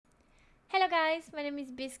guys, my name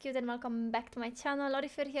is Biscuit and welcome back to my channel, or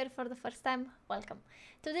if you're here for the first time, welcome.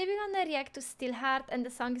 Today we're gonna react to Steelheart and the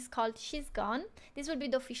song is called She's Gone. This will be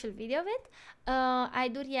the official video of it. I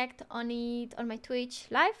do react on it on my Twitch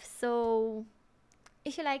live, so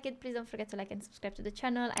if you like it, please don't forget to like and subscribe to the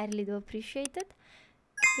channel. I really do appreciate it.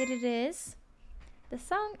 Here it is, the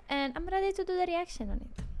song, and I'm ready to do the reaction on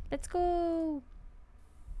it. Let's go!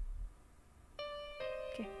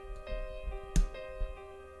 Okay.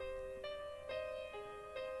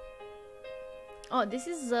 Oh, this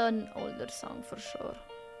is an older song for sure.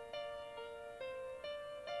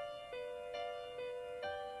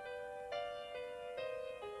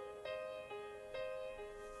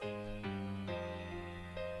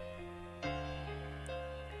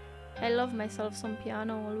 I love myself some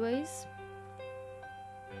piano always.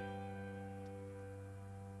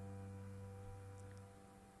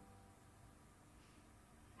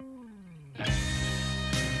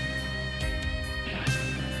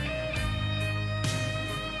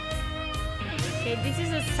 Okay, this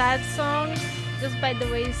is a sad song just by the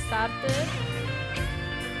way it started.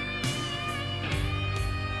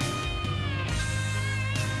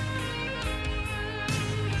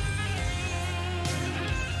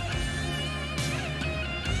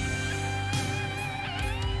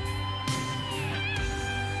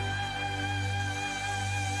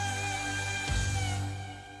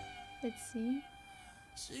 Let's see.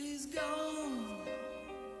 She's gone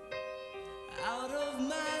out of my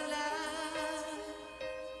life.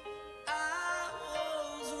 I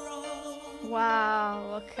was wrong.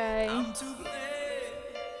 Wow, okay. I'm to blame.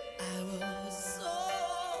 I was so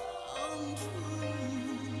untrue.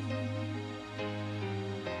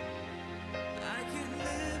 I could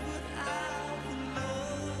live without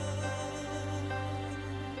love.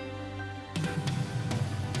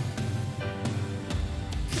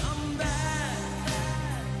 Come back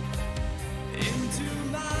into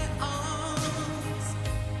my arms.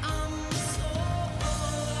 I'm so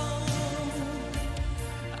alone.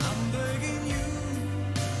 I'm begging you.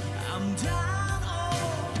 I'm down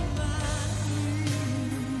on my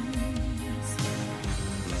knees.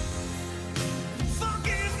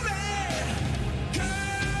 Forgive me,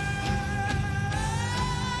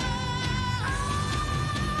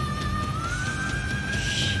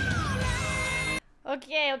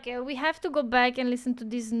 Okay, we have to go back and listen to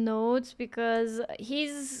these notes because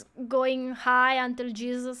he's going high until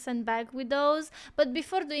Jesus and back with those. But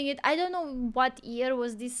before doing it, I don't know what year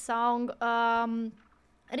was this song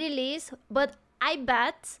released, but I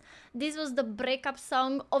bet this was the breakup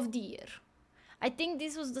song of the year. I think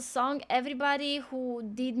this was the song everybody who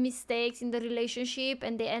did mistakes in the relationship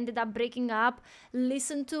and they ended up breaking up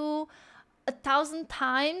listened to 1,000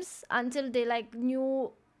 times until they like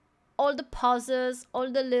knew all the pauses, all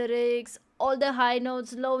the lyrics, all the high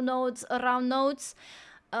notes, low notes, round notes.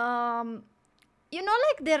 You know,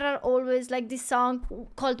 like there are always like this song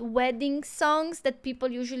called wedding songs that people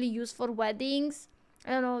usually use for weddings.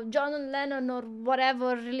 I don't know, John Lennon or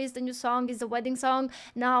whatever released a new song, is a wedding song.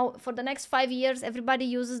 Now, for the next 5 years, everybody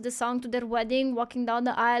uses the song to their wedding, walking down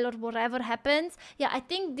the aisle or whatever happens. Yeah, I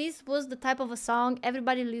think this was the type of a song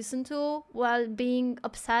everybody listened to while being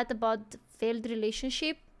upset about failed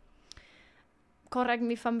relationship. Correct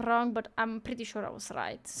me if I'm wrong, but I'm pretty sure I was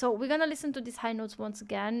right. So we're gonna listen to these high notes once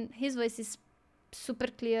again. His voice is super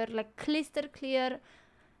clear, like crystal clear.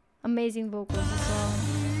 Amazing vocals as well.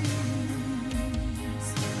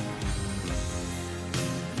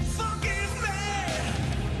 forgive me,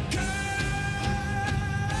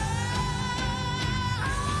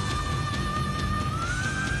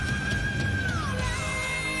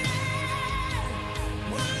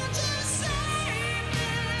 won't you save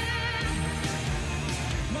me?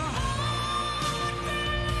 My heart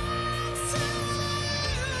belongs to you.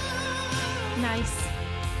 Nice.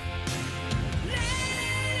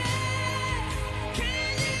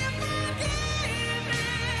 Can you forgive me?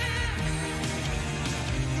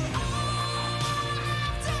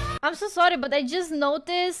 I'm so sorry, but I just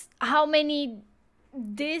noticed how many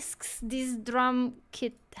discs this drum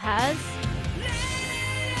kit has.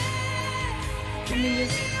 Let me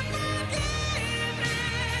just...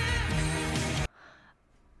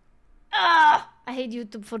 I hate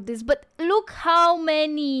YouTube for this, but look how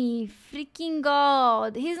many! Freaking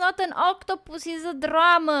god! He's not an octopus, he's a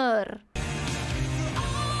drummer!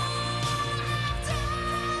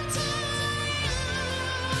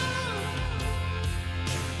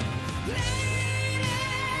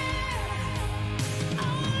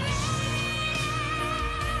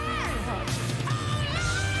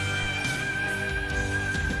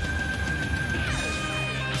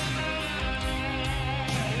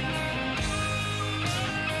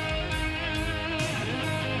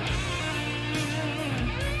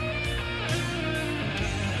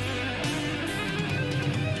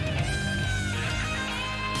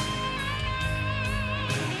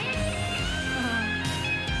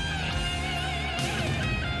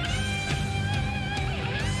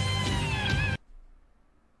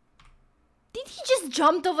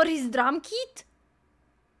 jumped over his drum kit?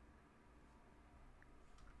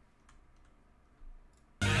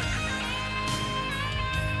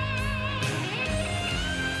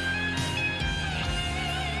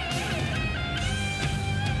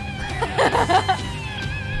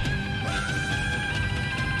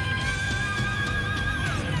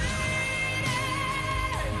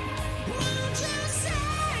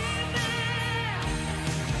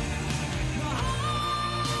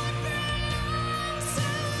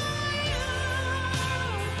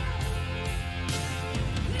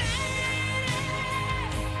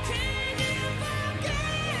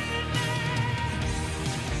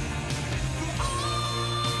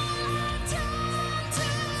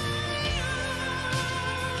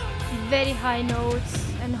 Very high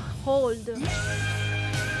notes and hold.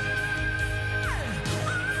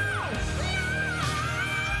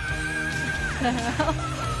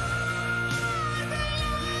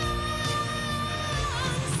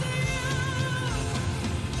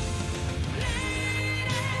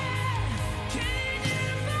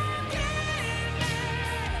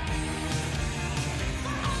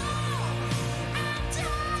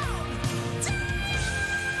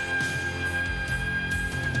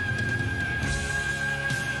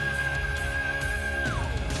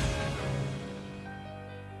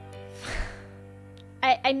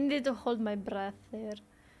 I needed to hold my breath there.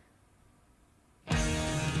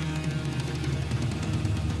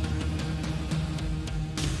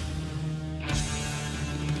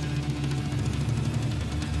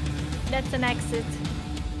 That's an exit.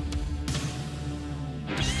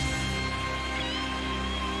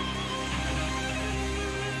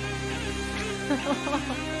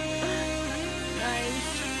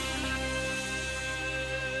 Nice.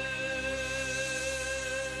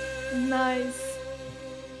 Nice.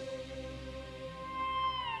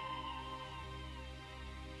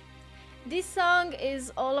 This song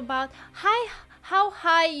is all about how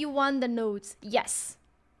high you want the notes. Yes.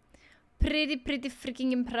 Pretty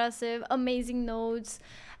freaking impressive. Amazing notes.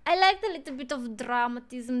 I liked a little bit of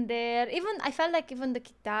dramatism there. I felt like even the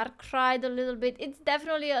guitar cried a little bit. It's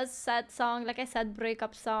definitely a sad song. Like I said,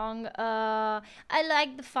 breakup song. I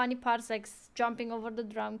like the funny parts, like jumping over the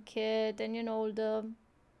drum kit and, you know,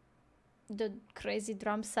 the crazy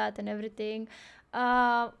drum set and everything.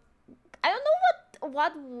 I don't know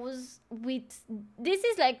what was with this.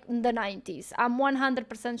 Is like the 90s. I'm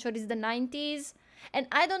 100% sure it's the 90s, and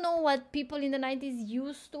I don't know what people in the 90s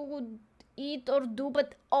used to eat or do,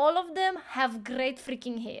 but all of them have great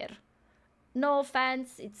freaking hair. No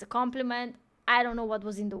offense, it's a compliment. I don't know what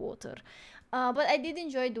was in the water, but I did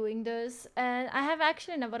enjoy doing this, and I have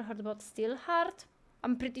actually never heard about Steelheart.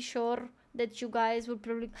 I'm pretty sure that you guys will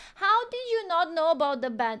probably... How did you not know about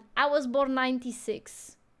the band? I was born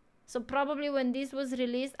 96. So probably when this was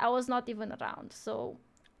released, I was not even around. So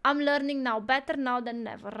I'm learning now, better now than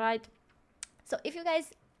never, right? So if you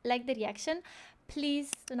guys like the reaction, please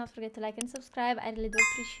do not forget to like and subscribe. I really do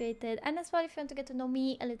appreciate it. And as well, if you want to get to know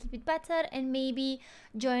me a little bit better and maybe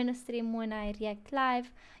join a stream when I react live,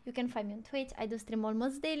 you can find me on Twitch. I do stream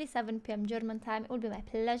almost daily, 7 p.m. German time. It will be my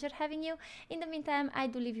pleasure having you. In the meantime, I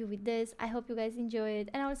do leave you with this. I hope you guys enjoy it,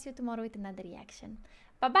 and I will see you tomorrow with another reaction.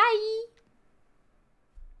 Bye-bye!